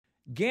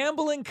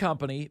Gambling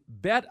company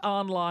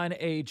BetOnline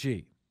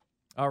AG,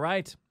 all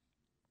right,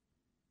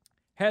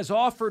 has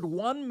offered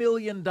 $1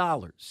 million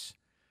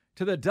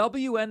to the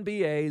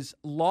WNBA's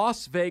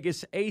Las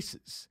Vegas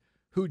Aces,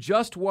 who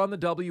just won the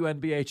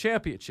WNBA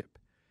championship,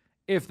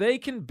 if they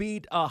can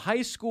beat a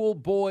high school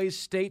boys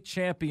state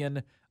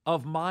champion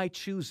of my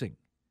choosing.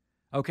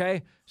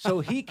 Okay?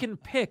 So he can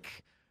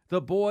pick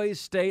the boys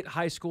state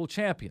high school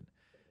champion.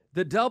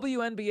 The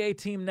WNBA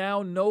team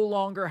now no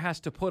longer has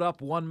to put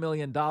up $1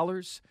 million.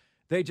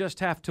 They just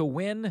have to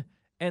win,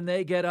 and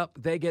they get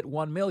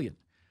 $1 million.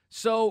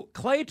 So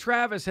Clay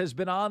Travis has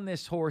been on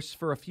this horse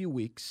for a few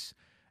weeks.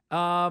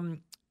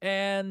 And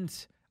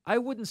I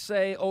wouldn't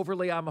say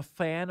overly I'm a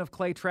fan of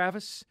Clay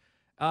Travis.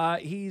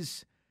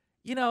 He's,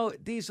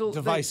 Diesel.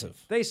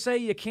 Divisive. They say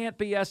you can't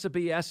BS a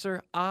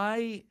BSer.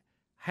 I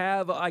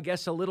have, I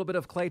guess, a little bit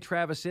of Clay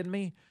Travis in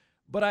me.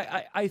 But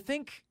I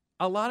think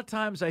a lot of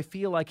times I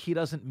feel like he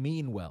doesn't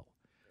mean well.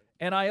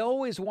 And I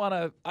always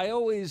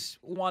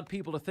want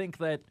people to think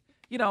that,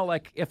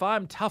 like if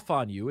I'm tough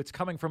on you, it's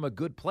coming from a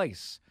good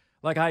place.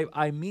 Like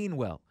I mean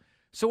well.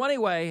 So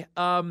anyway,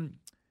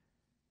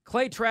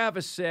 Clay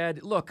Travis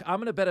said, look, I'm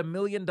going to bet $1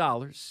 million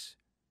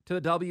to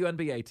the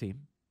WNBA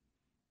team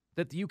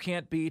that you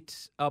can't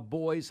beat a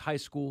boys high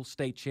school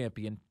state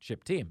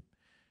championship team.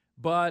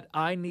 But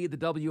I need the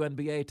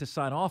WNBA to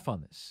sign off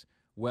on this.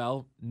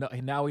 Well, no,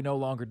 now he no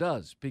longer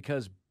does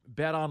because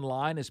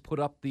BetOnline has put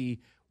up the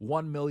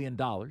 $1 million,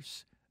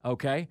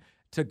 okay,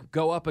 to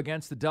go up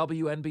against the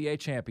WNBA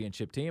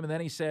championship team. And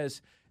then he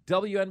says,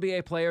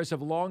 WNBA players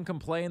have long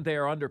complained they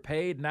are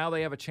underpaid. Now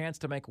they have a chance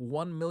to make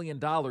 $1 million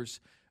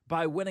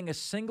by winning a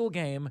single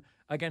game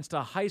against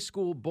a high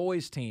school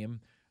boys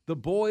team. The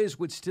boys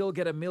would still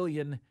get $1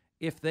 million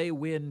if they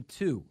win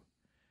too.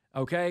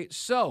 Okay,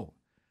 so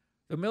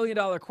the $1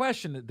 million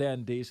question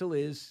then, Diesel,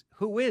 is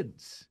who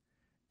wins?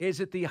 Is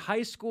it the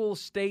high school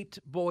state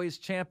boys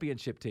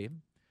championship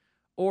team,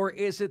 or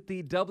is it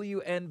the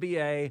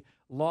WNBA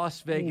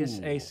Las Vegas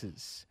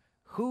Aces?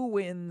 Who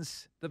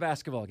wins the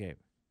basketball game?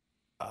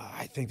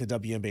 I think the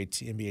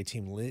WNBA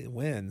team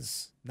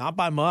wins. Not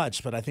by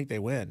much, but I think they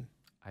win.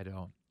 I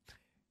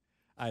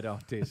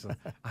don't, Diesel.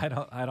 I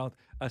don't.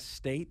 A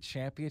state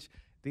championship?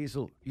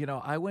 Diesel,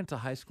 I went to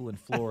high school in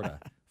Florida.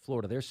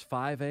 There's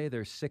 5A,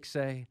 there's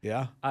 6A.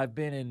 Yeah. I've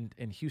been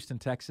in Houston,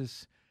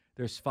 Texas.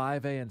 There's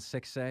 5A and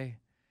 6A.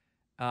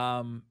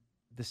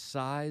 The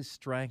size,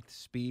 strength,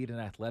 speed, and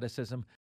athleticism.